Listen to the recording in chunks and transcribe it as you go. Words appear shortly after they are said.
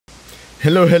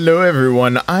Hello, hello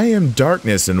everyone, I am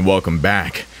Darkness and welcome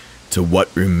back to What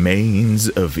Remains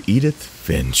of Edith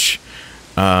Finch.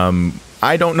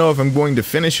 I don't know if I'm going to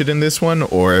finish it in this one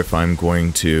or if I'm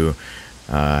going to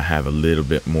have a little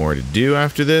bit more to do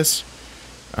after this.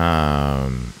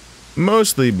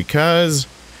 Mostly because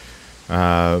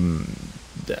I'm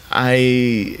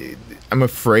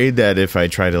afraid that if I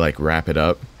try to like wrap it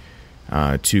up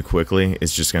too quickly,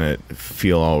 it's just gonna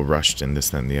feel all rushed and this,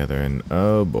 that, and the other, and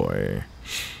oh boy.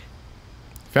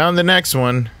 Found the next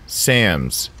one,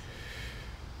 Sam's.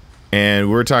 And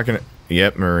we're talking,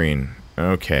 yep, Marine.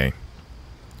 Okay.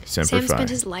 Sam spent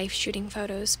his life shooting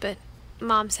photos, but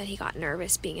Mom said he got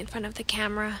nervous being in front of the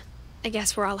camera. I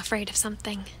guess we're all afraid of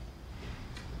something.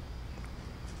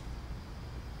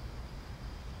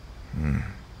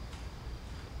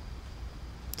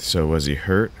 So was he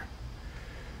hurt?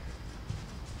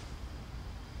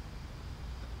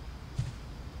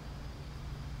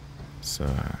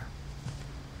 So,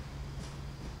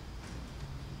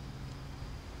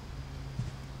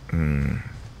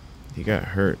 he got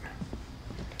hurt.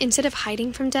 Instead of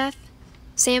hiding from death,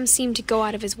 Sam seemed to go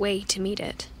out of his way to meet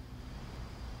it.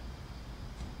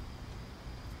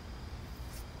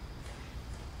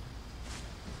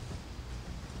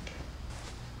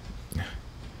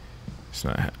 It's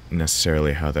not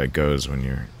necessarily how that goes when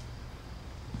you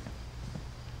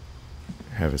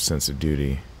have a sense of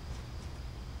duty.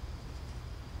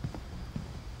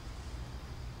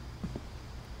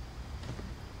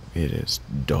 It is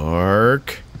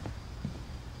dark.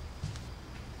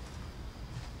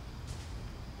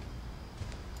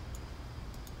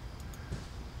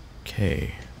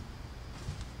 Okay.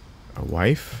 A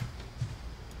wife?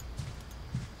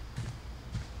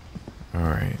 All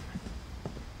right.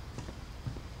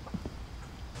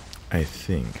 I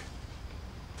think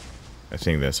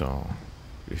that's all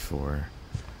before.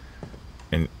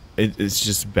 And it's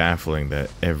just baffling that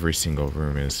every single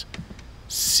room is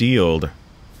sealed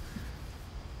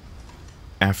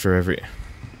after every...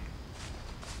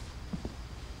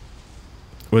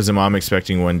 Was the mom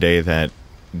expecting one day that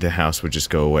the house would just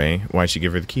go away? Why'd she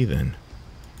give her the key then?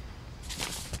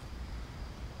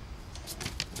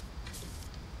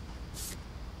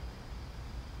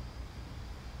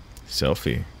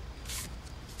 Selfie.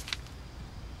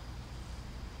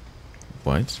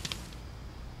 What?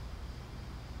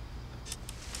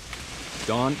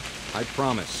 Dawn, I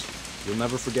promise, you'll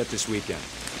never forget this weekend.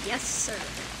 Yes, sir.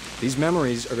 These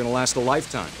memories are gonna last a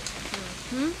lifetime.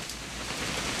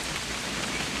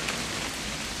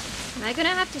 Am I gonna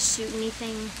have to shoot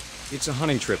anything? It's a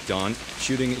hunting trip, Dawn.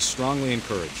 Shooting is strongly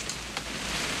encouraged.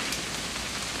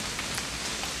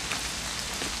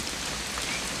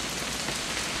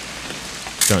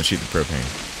 Don't shoot the propane.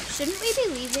 Shouldn't we be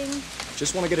leaving?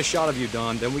 Just want to get a shot of you,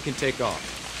 Dawn, then we can take off.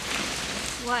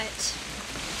 What?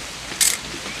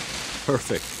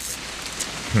 Perfect.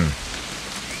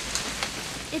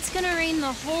 It's gonna rain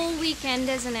the whole weekend,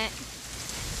 isn't it?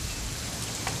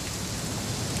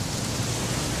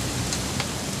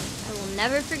 I will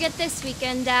never forget this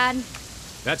weekend, Dad.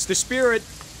 That's the spirit.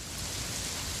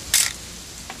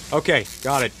 Okay,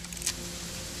 got it.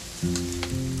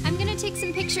 I'm gonna take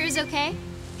some pictures, okay?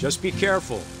 Just be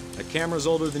careful. That camera's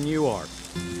older than you are.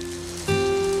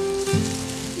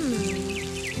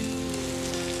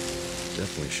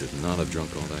 Definitely should not have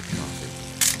drunk all that coffee.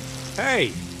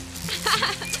 Hey!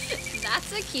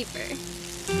 That's a keeper.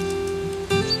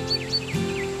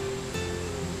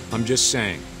 I'm just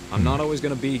saying, I'm not always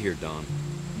gonna be here, Dawn.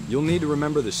 You'll need to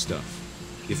remember this stuff,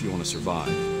 if you want to survive.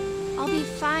 I'll be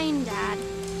fine, Dad.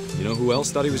 You know who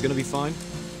else thought he was gonna be fine?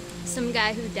 Some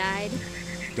guy who died.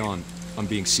 Dawn, I'm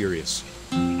being serious.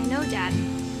 I know, Dad.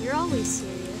 You're always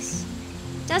serious.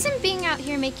 Doesn't being out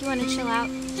here make you want to chill out?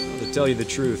 Well, to tell you the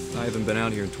truth, I haven't been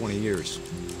out here in 20 years.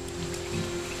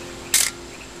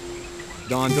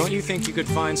 Dawn, don't you think you could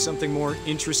find something more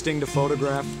interesting to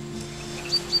photograph?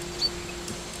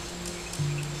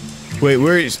 Wait,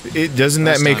 where is it? Doesn't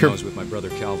that make her... I was with my brother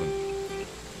Calvin.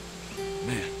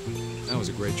 Man, that was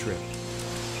a great trip.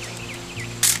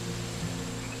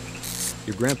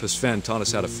 Your grandpa Sven taught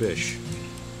us how to fish,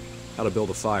 how to build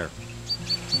a fire.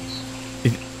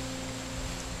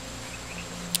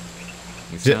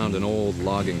 We found an old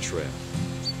logging trail.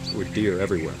 There were deer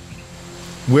everywhere.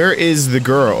 Where is the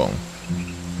girl?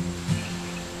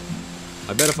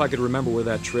 I bet if I could remember where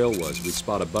that trail was, we'd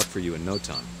spot a buck for you in no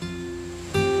time.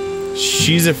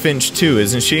 She's a Finch too,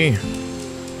 isn't she?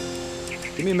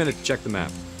 Give me a minute to check the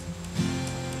map.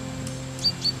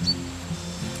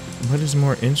 What is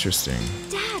more interesting?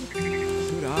 Dad!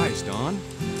 Good eyes, Dawn.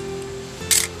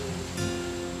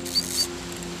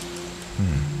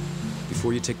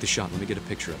 Before you take the shot, let me get a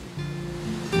picture of you.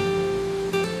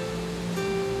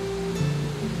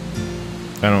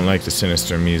 I don't like the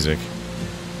sinister music.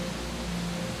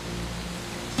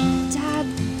 Dad,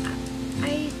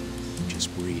 I...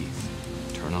 Just breathe.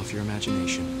 Turn off your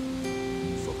imagination.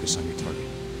 Focus on your target.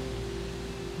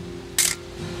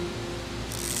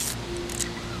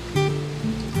 Let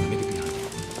me get behind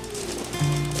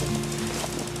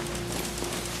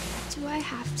you. Do I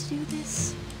have to do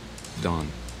this? Dawn,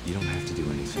 you don't have to do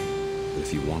anything. But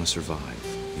if you want to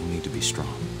survive, you'll need to be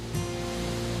strong.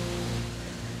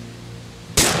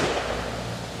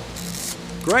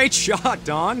 Great shot,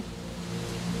 Dawn!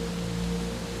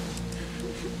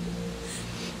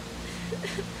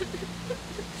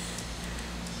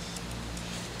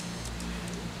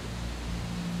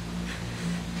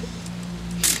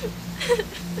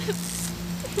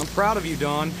 I'm proud of you,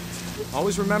 Dawn.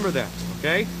 Always remember that,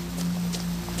 okay?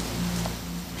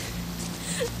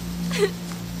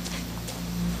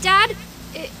 Dad,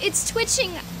 it's twitching.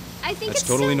 I think That's it's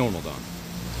totally silly. normal, Dawn.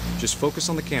 Just focus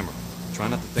on the camera. Try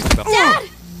not to think about... Dad!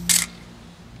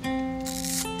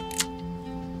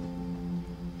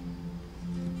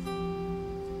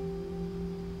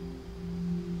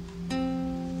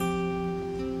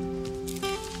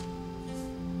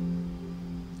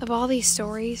 Of all these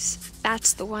stories,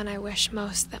 that's the one I wish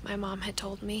most that my mom had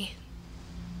told me.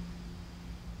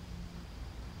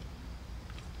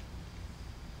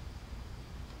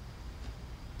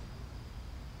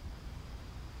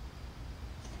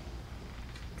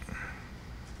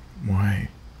 Why?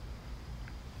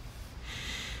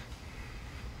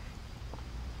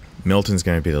 Milton's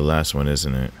gonna be the last one,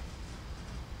 isn't it?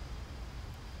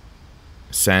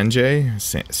 Sanjay?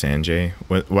 Sanjay?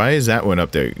 Why is that one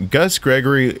up there? Gus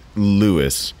Gregory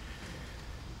Lewis.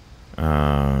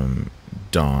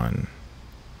 Dawn.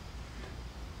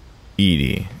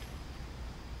 Edie.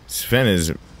 Sven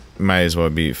is might as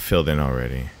well be filled in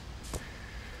already.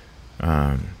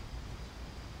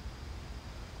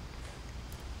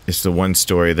 It's the one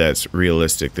story that's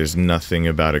realistic. There's nothing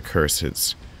about a curse.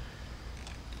 It's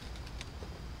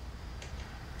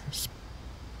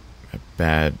a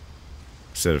bad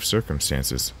set of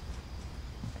circumstances.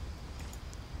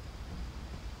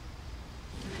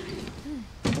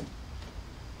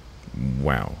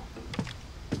 Wow.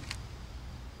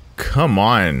 Come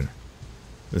on.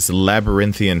 This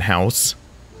labyrinthian house.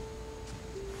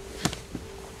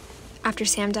 After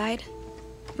Sam died,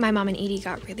 my mom and Edie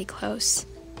got really close.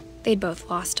 They'd both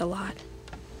lost a lot.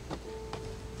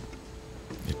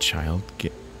 The child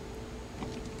get...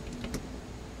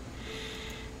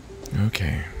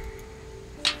 Okay.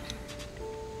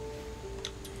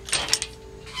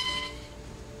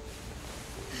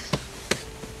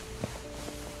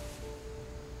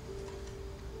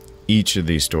 Each of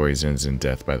these stories ends in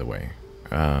death, by the way.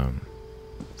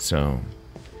 So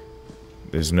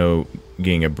there's no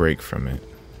getting a break from it.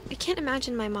 I can't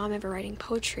imagine my mom ever writing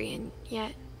poetry, and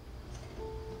yet...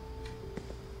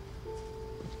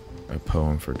 A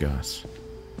poem for Gus.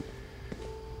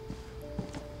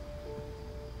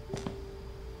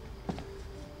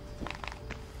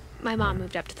 My mom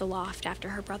moved up to the loft after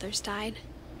her brothers died.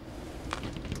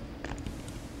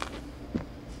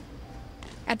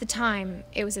 At the time,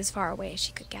 it was as far away as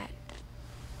she could get.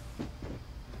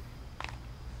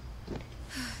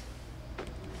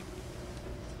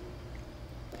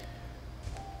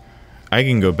 I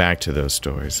can go back to those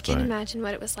stories, I can't but... imagine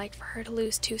what it was like for her to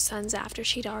lose 2 sons after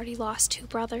she'd already lost 2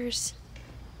 brothers.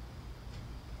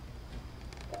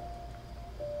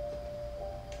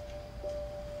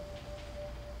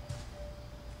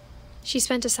 She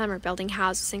spent a summer building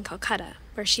houses in Calcutta,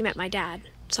 where she met my dad,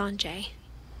 Sanjay.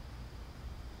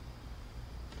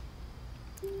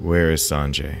 Where is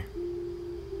Sanjay?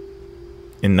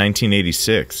 In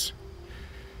 1986.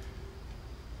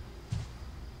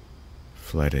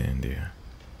 Fly to India.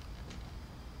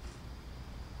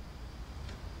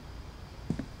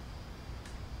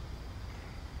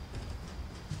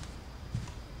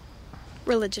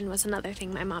 Religion was another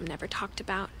thing my mom never talked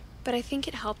about, but I think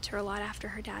it helped her a lot after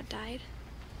her dad died.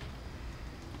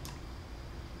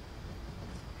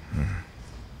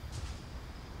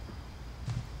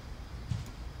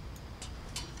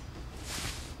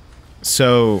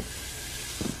 So,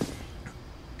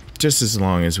 just as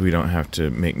long as we don't have to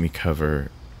make me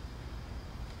cover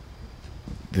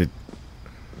the...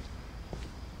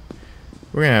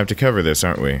 We're gonna have to cover this,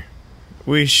 aren't we?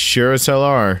 We sure as hell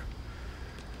are.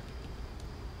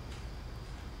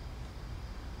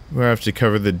 We'll have to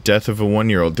cover the death of a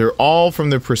 1-year-old. They're all from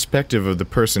the perspective of the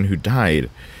person who died.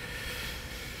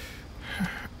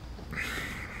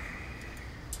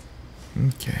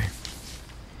 Okay.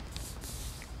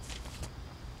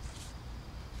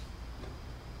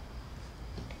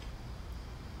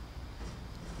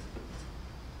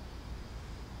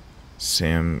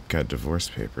 Sam got divorce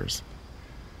papers.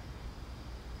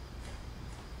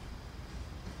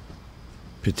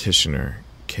 Petitioner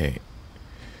Kate.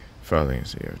 Filing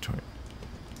is the year 20.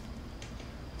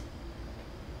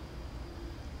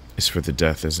 It's for the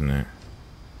death, isn't it?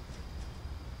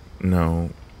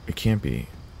 No, it can't be.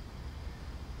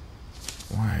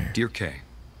 Why? Dear Kay,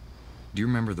 do you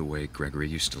remember the way Gregory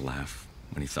used to laugh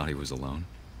when he thought he was alone?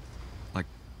 Like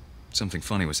something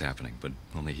funny was happening, but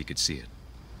only he could see it.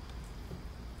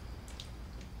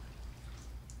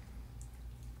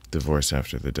 Divorce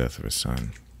after the death of his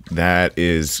son. That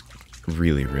is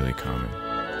really, really common.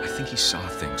 I think he saw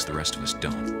things the rest of us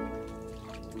don't.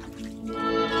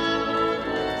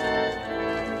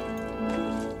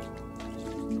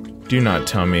 Do not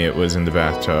tell me it was in the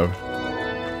bathtub.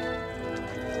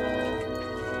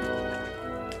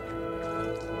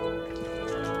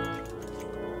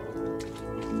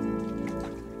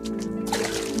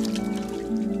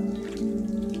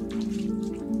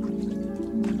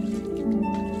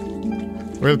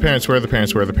 Where are the parents? Where are the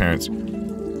parents? Where are the parents?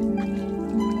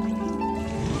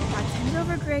 Time's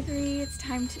over, Gregory. It's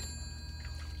time to...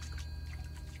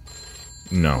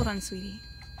 No. Hold on, sweetie.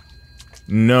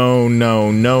 No,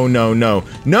 no, no, no, no.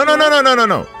 No, no, no, no, no, no,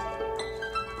 no.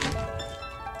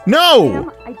 No!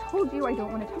 Sam, I told you I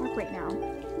don't want to talk right now.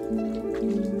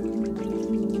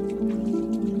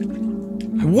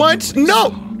 What?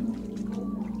 No!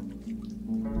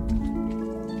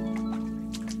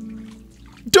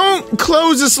 Don't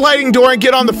close the sliding door and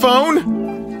get on the phone!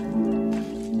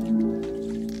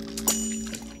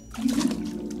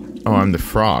 Oh, I'm the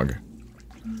frog.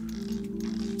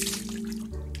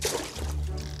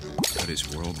 What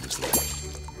his world was like.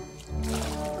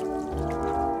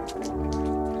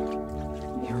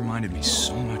 He reminded me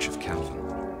so much of Calvin.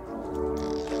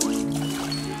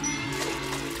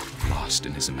 Lost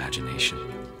in his imagination.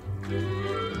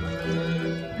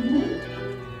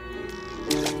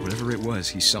 Whatever it was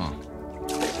he saw.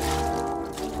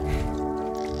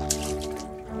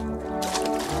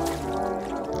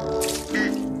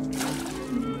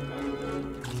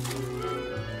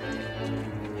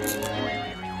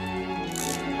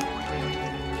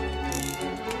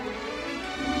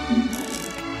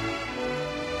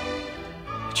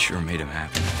 It sure made him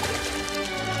happy.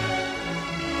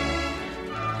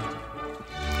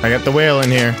 I got the whale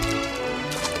in here.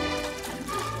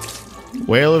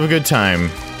 Whale of a good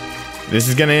time. This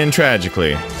is gonna end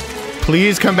tragically.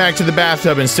 Please come back to the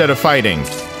bathtub instead of fighting.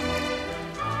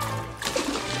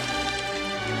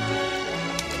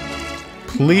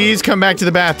 Please come back to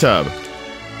the bathtub.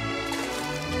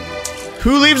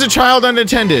 Who leaves a child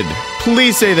unattended?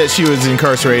 Please say that she was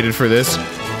incarcerated for this.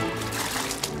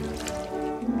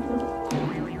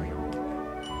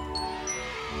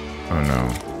 Oh no.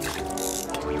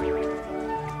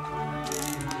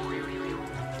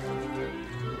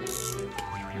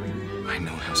 I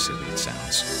know how silly it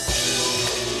sounds.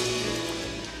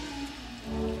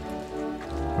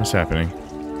 What's happening?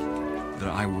 That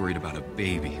I worried about a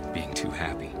baby being too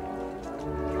happy.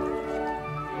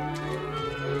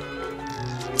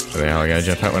 Oh, the hell I gotta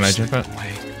jump out when I jump out?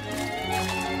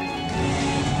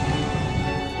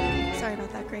 Sorry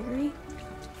about that, Gregory.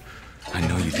 I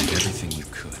know you did everything you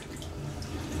could.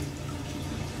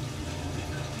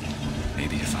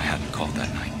 Maybe if I hadn't called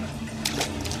that night.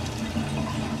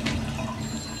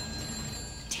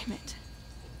 Damn it.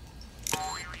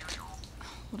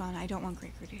 Hold on, I don't want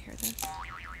Gregory to hear this.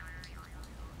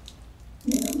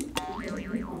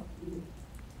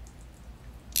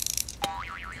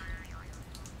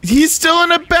 He's still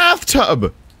in a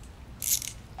bathtub!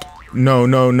 No,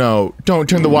 no, no. Don't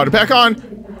turn the water back on!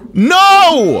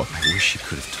 No! I wish he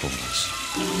could have told us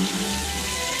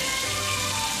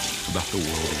about the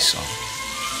world he saw.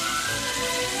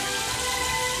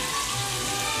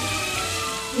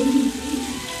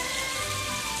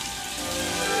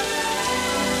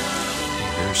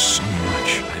 There's so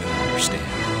much I don't understand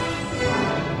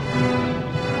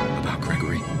about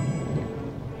Gregory,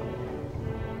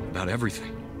 about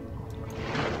everything.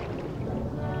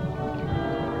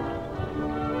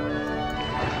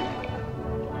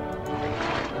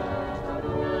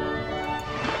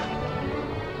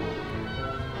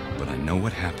 But I know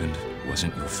what happened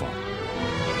wasn't your fault.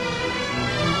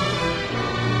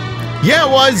 Yeah,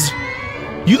 it was!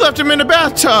 You left him in a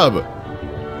bathtub!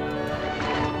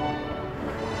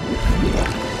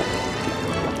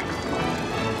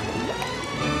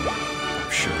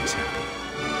 I'm sure he's happy.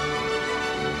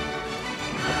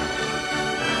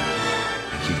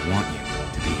 And he'd want you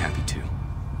to be happy too.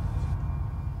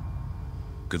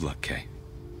 Good luck, Kay.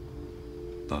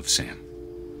 Love, Sam.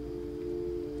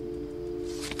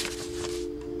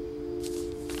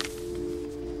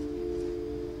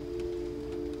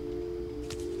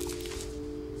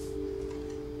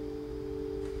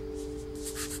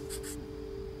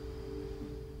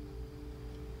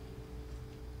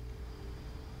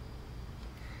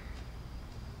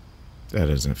 That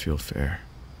doesn't feel fair.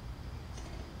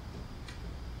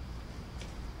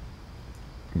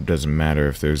 It doesn't matter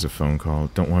if there's a phone call.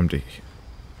 Don't want him to...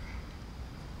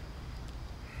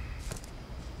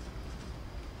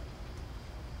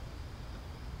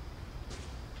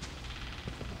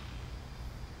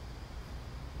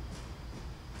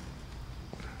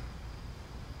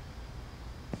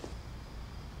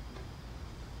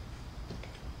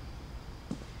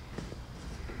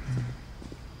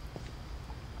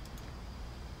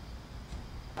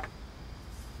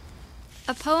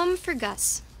 A poem for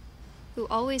Gus, who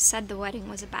always said the wedding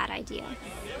was a bad idea.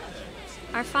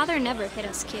 Our father never hit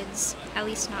us kids, at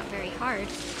least not very hard,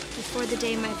 before the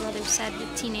day my brother said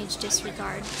with teenage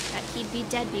disregard that he'd be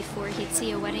dead before he'd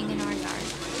see a wedding in our yard.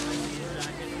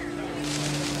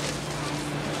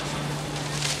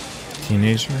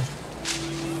 Teenager?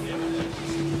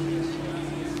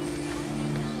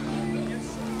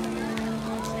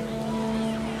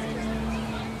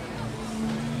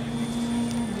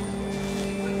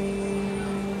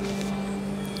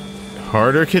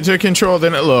 Harder to control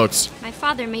than it looks. My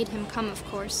father made him come, of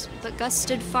course, but Gus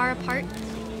stood far apart,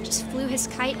 just flew his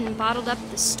kite and bottled up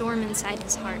the storm inside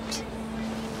his heart.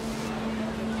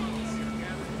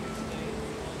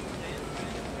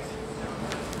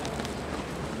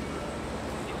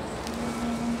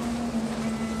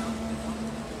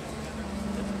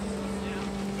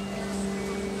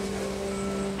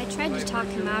 I tried to talk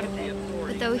him out of it,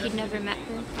 but though he'd never met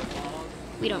her,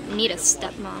 "We don't need a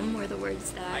stepmom," were the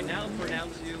words that I now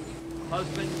pronounce you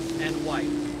husband and wife.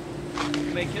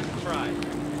 You may kiss the bride.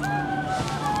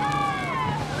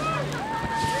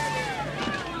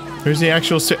 Where's the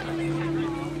actual it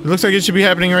looks like it should be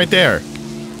happening right there.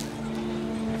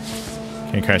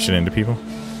 Can you crash it into people?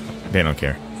 They don't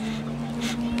care.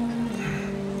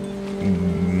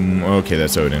 Okay,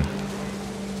 that's Odin.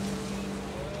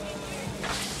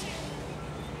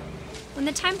 When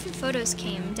the time for photos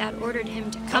came, Dad ordered him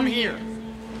to come here.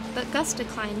 But Gus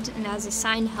declined, and as a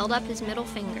sign held up his middle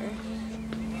finger.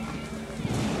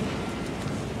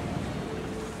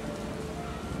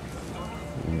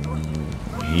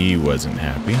 He wasn't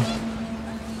happy.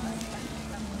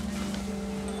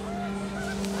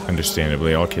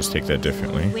 Understandably, all kids take that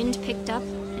differently. The wind picked up,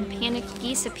 and panicked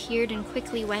geese appeared and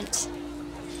quickly went.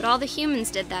 But all the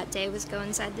humans did that day was go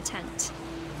inside the tent.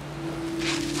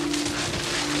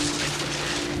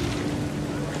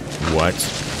 What?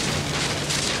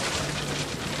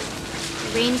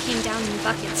 The rain came down in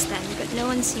buckets then, but no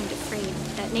one seemed afraid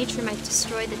that nature might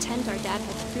destroy the tent our dad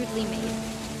had crudely made.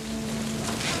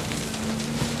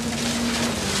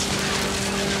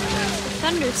 The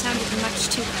thunder sounded much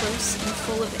too close and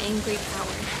full of angry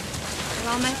power.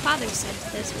 But all my father said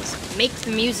to this was, "Make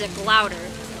the music louder."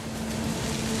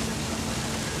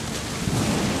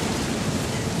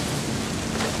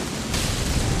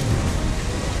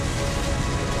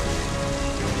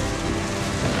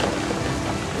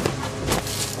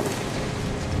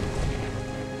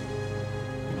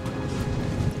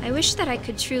 I wish that I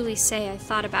could truly say I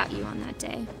thought about you on that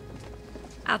day.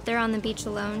 Out there on the beach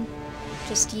alone,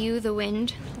 just you, the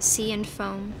wind, the sea, and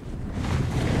foam.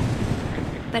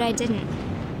 But I didn't,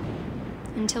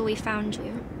 until we found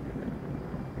you.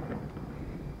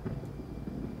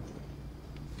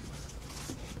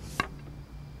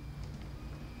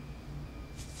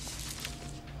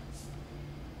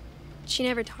 She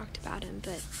never talked about him,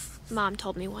 but Mom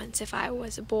told me once if I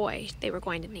was a boy, they were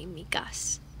going to name me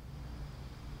Gus.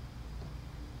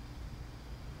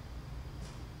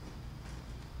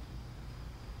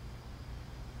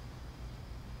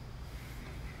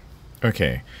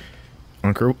 Okay.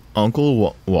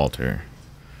 Uncle Walter.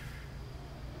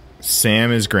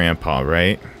 Sam is grandpa,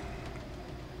 right?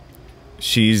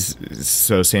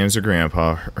 So Sam's her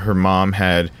grandpa. Her mom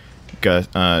had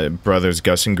brothers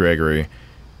Gus and Gregory,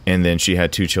 and then she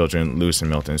had two children, Lewis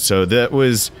and Milton. So that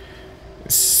was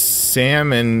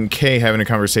Sam and Kay having a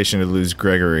conversation to lose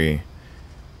Gregory.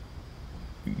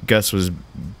 Gus was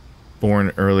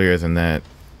born earlier than that,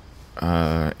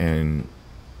 and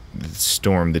the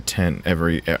storm, the tent,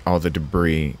 all the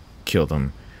debris killed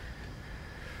him.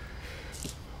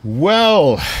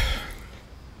 Well,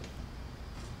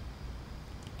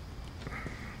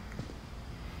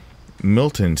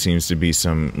 Milton seems to be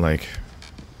some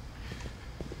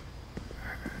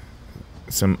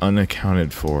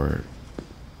unaccounted for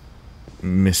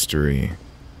mystery.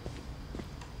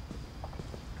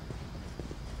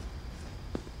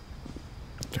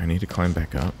 Do I need to climb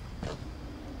back up?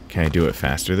 Can I do it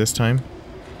faster this time?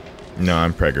 No,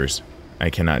 I'm preggers. I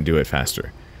cannot do it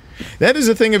faster. That is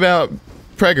the thing about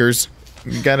preggers.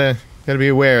 You gotta be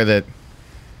aware that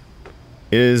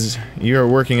is you are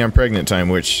working on pregnant time,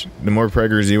 which the more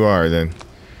preggers you are, then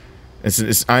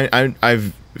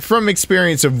I've from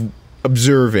experience of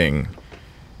observing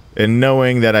and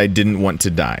knowing that I didn't want to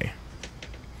die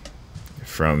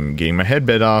from getting my head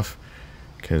bit off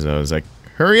because I was like,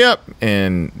 hurry up,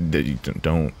 and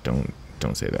don't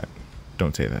say that.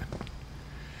 Don't say that.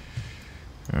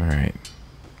 All right.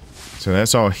 So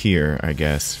that's all here, I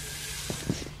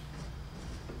guess.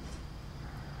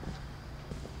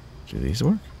 Do these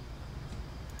work?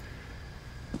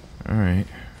 All right.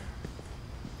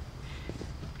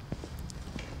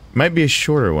 Might be a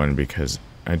shorter one because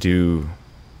I do...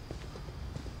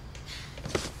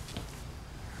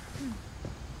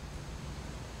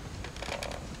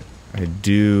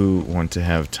 want to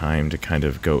have time to kind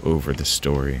of go over the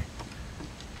story.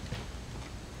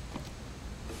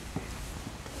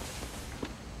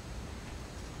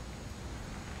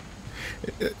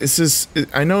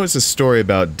 I know it's a story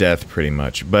about death pretty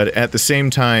much, but at the same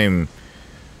time,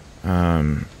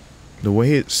 the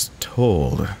way it's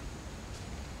told,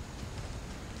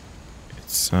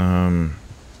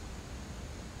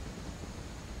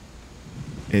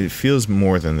 it feels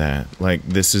more than that. Like,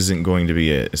 this isn't going to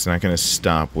be it. It's not going to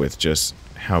stop with just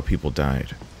how people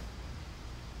died.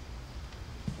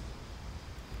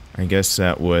 I guess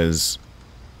that was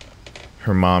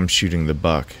her mom shooting the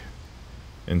buck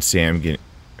and Sam getting...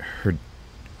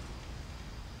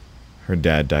 Her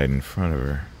dad died in front of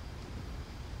her.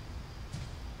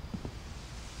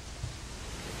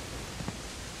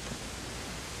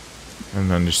 I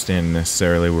don't understand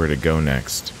necessarily where to go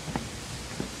next.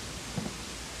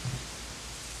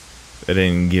 That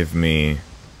didn't give me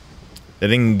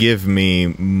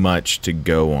much to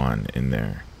go on in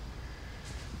there.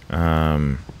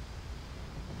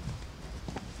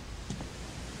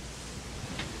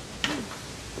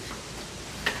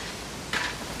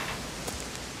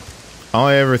 All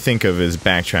I ever think of is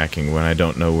backtracking when I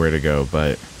don't know where to go,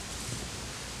 but...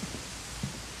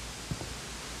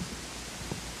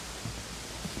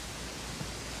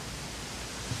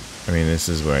 I mean, this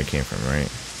is where I came from, right?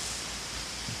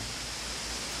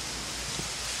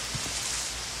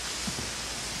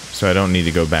 So I don't need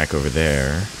to go back over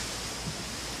there.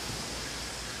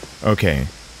 Okay.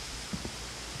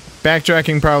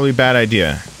 Backtracking, probably a bad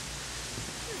idea.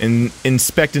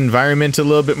 Inspect environment a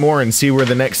little bit more and see where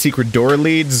the next secret door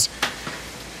leads.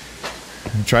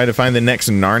 Try to find the next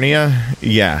Narnia.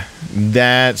 Yeah,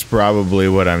 that's probably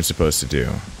what I'm supposed to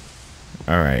do.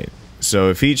 Alright,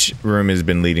 so if each room has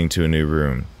been leading to a new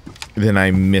room, then I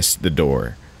missed the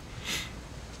door.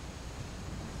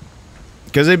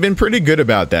 Because they've been pretty good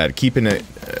about that, keeping it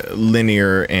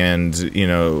linear, and, you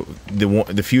know,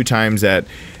 the few times that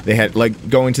they had, like,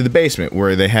 going to the basement,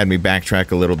 where they had me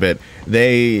backtrack a little bit,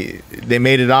 they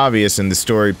made it obvious in the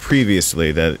story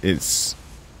previously that it's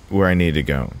where I need to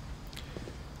go.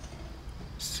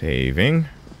 Saving.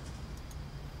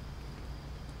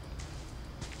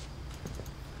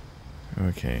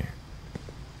 Okay.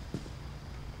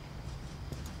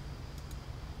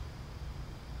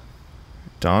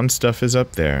 Dawn stuff is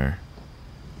up there.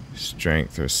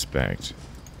 Strength, respect.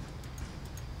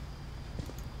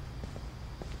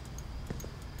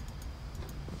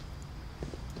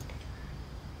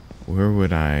 Where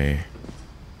would I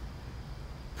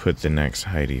put the next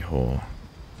hidey hole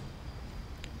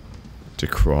to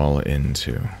crawl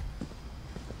into?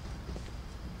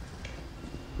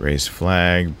 Raise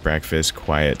flag, breakfast,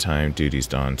 quiet time, duties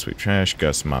done, sweep trash,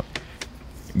 Gus mop.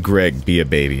 Greg, be a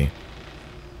baby.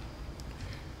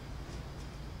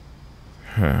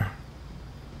 Huh.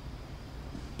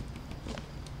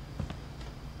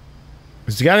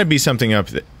 There's got to be something up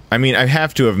there. I mean, I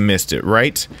have to have missed it,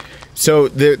 right? So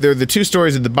there are the two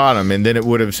stories at the bottom, and then it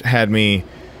would have had me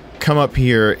come up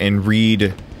here and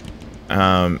read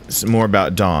some more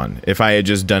about Dawn if I had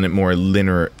just done it more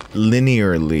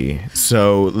linearly.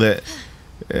 So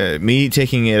me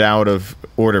taking it out of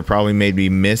order probably made me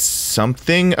miss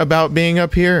something about being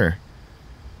up here.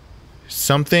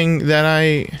 Something that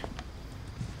I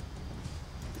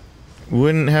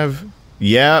wouldn't have...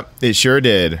 Yeah, it sure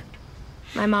did.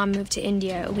 My mom moved to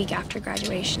India a week after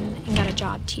graduation and got a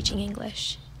job teaching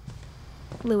English.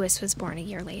 Lewis was born a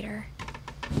year later.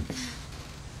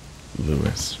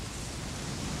 Lewis.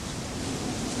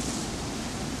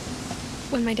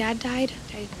 When my dad died,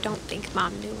 I don't think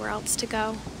Mom knew where else to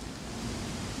go.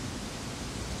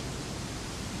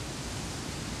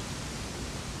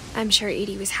 I'm sure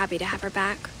Edie was happy to have her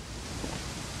back.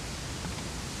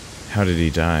 How did he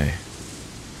die?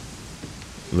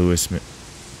 Lewis Milton.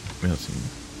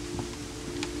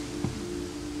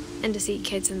 And to see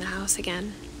kids in the house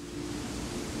again.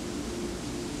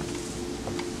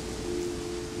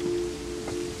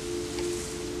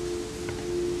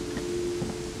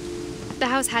 The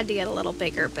house had to get a little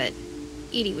bigger, but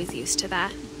Edie was used to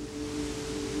that.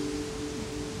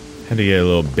 Had to get a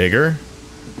little bigger?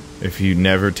 If you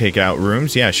never take out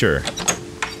rooms? Yeah, sure.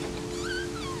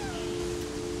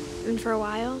 And for a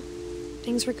while,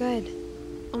 things were good.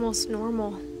 Almost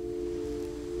normal.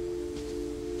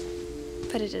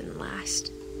 But it didn't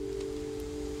last.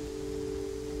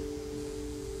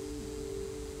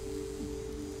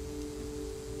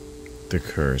 The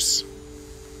Curse.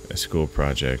 A school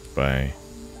project by...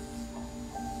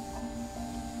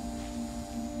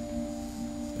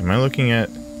 Am I looking at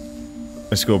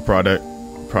a school project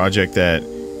that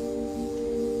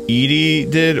Edie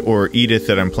did or Edith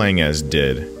that I'm playing as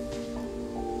did?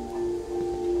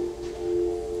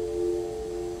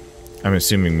 I'm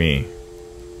assuming me.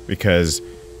 Because,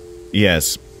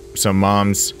 yes, so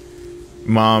mom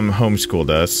homeschooled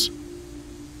us.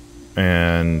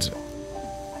 And...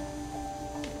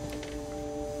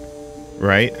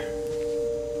 Right?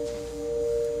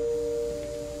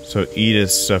 So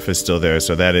Edith's stuff is still there,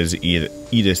 so that is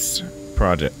Edith's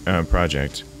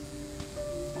project.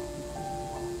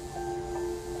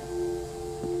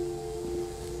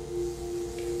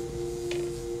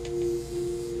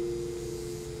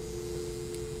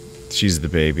 She's the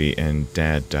baby and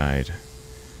Dad died.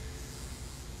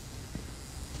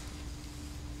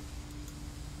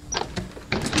 The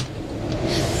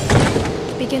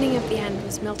beginning of the end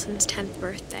was Milton's 10th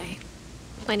birthday,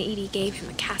 when Edie gave him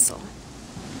a castle.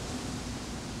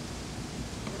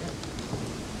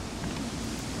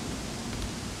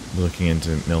 Looking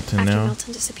into Milton After now?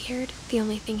 Milton disappeared, the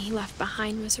only thing he left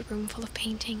behind was a room full of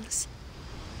paintings.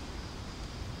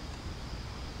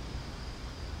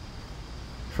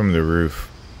 From the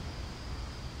roof.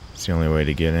 It's the only way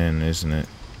to get in, isn't it?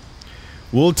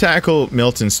 We'll tackle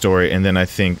Milton's story, and then I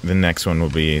think the next one will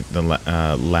be the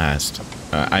last.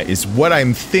 Is what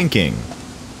I'm thinking.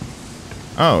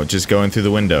 Oh, just going through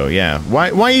the window, yeah.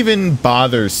 Why even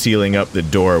bother sealing up the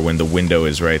door when the window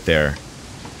is right there?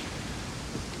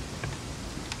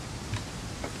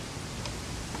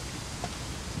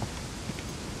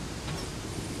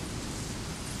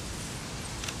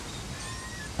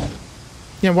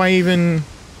 Yeah, why even...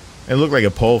 It looked like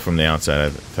a pole from the outside. I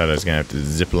thought I was gonna have to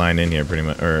zip line in here pretty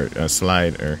much, or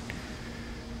slide, or...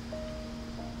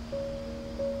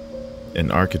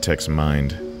 An architect's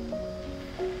mind.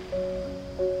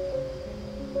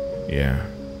 Yeah.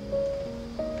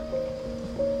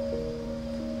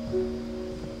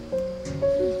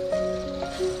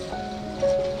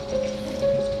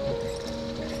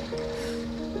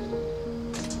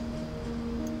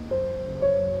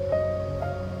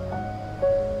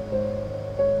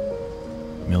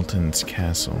 Milton's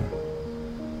castle.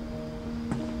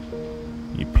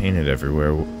 You painted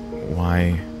everywhere.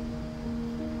 Why?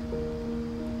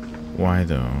 Why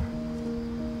though?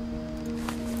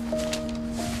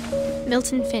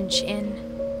 Milton Finch in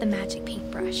The Magic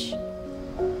Paintbrush.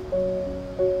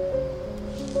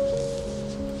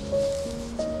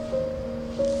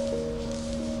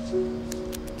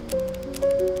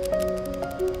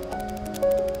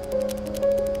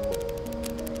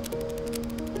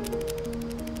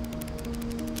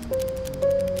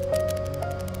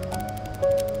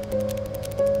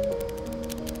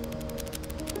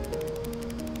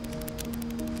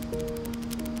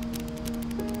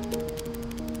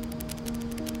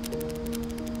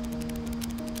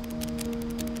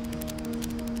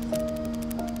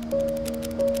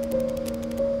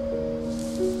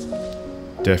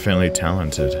 Definitely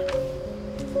talented.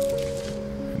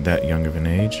 That young of an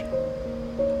age.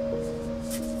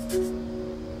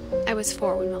 I was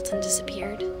 4 when Milton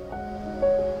disappeared.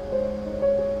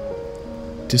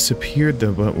 Disappeared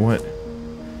though, but what?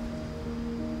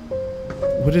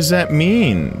 What does that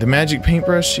mean? The magic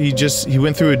paintbrush, he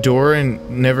went through a door and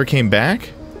never came back?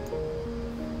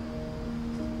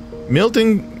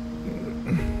 Milton...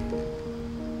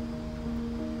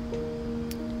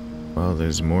 Well,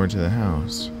 there's more to the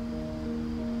house.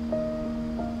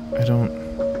 I don't...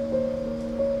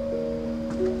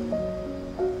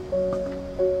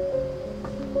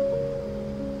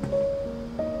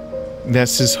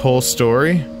 That's his whole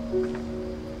story?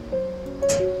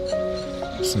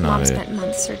 It's not Mom it. spent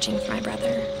months searching for my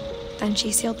brother. Then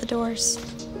she sealed the doors.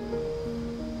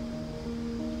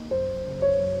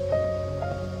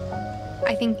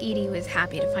 I think Edie was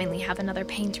happy to finally have another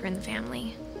painter in the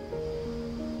family.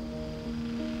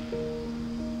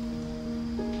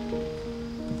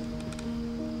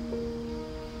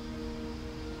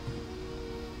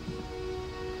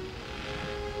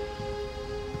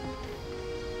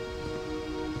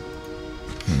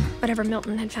 Whatever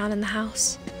Milton had found in the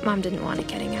house, Mom didn't want it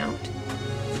getting out.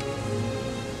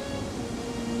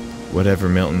 Whatever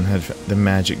Milton had, the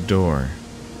magic door.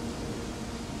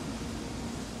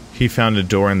 He found a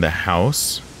door in the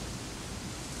house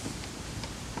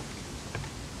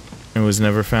and was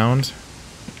never found.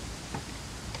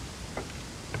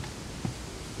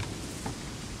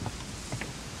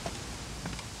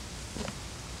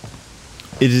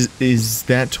 Is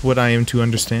that what I am to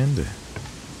understand?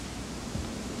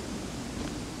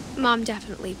 Mom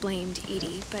definitely blamed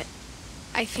Edie, but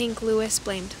I think Louis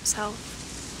blamed himself.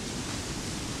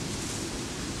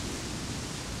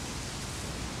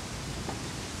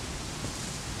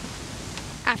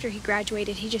 After he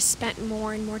graduated, he just spent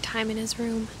more and more time in his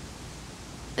room,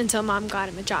 until Mom got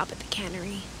him a job at the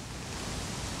cannery.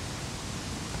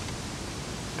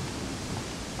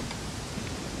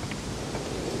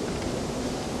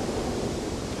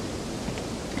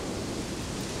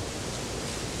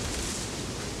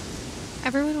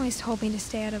 Everyone always told me to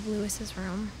stay out of Louis's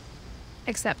room,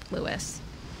 except Louis.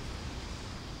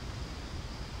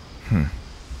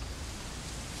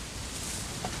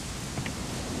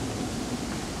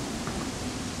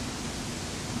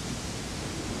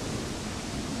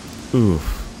 Oof.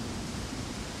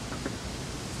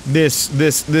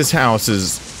 This house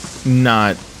is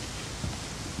not.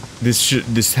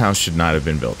 This house should not have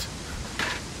been built.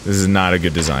 This is not a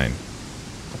good design.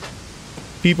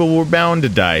 People were bound to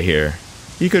die here.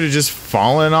 He could have just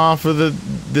fallen off of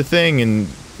the thing and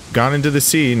gone into the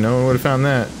sea. No one would have found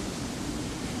that.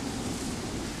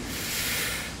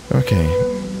 Okay.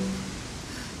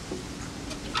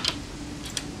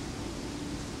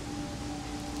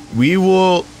 We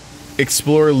will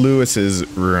explore Louis's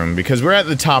room because we're at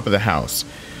the top of the house.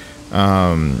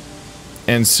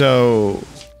 And so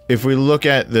if we look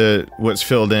at what's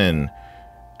filled in,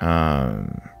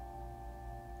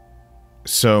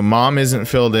 so Mom isn't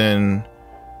filled in,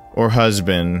 or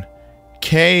husband.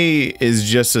 Kay is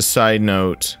just a side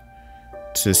note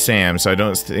to Sam, so I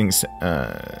don't think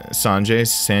Sanjay.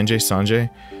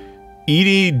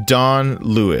 Edie, Dawn,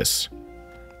 Louis.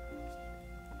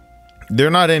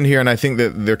 They're not in here, and I think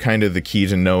that they're kind of the key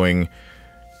to knowing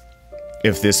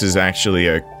if this is actually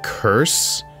a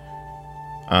curse.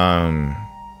 I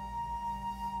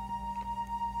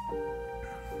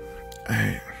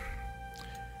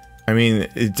mean,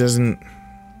 it doesn't...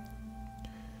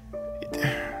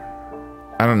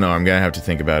 I don't know. I'm gonna have to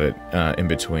think about it in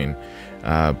between.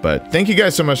 But thank you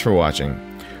guys so much for watching.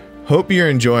 Hope you're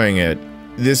enjoying it.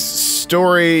 This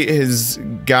story has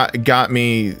got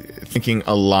me thinking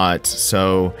a lot.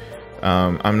 So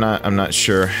I'm not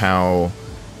sure how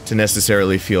to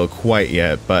necessarily feel quite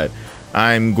yet. But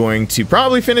I'm going to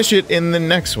probably finish it in the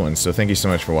next one. So thank you so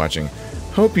much for watching.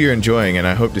 Hope you're enjoying, and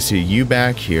I hope to see you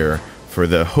back here for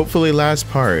the hopefully last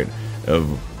part of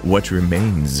What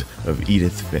Remains of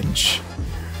Edith Finch.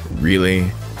 Really,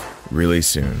 really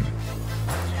soon.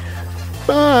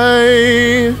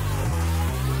 Bye!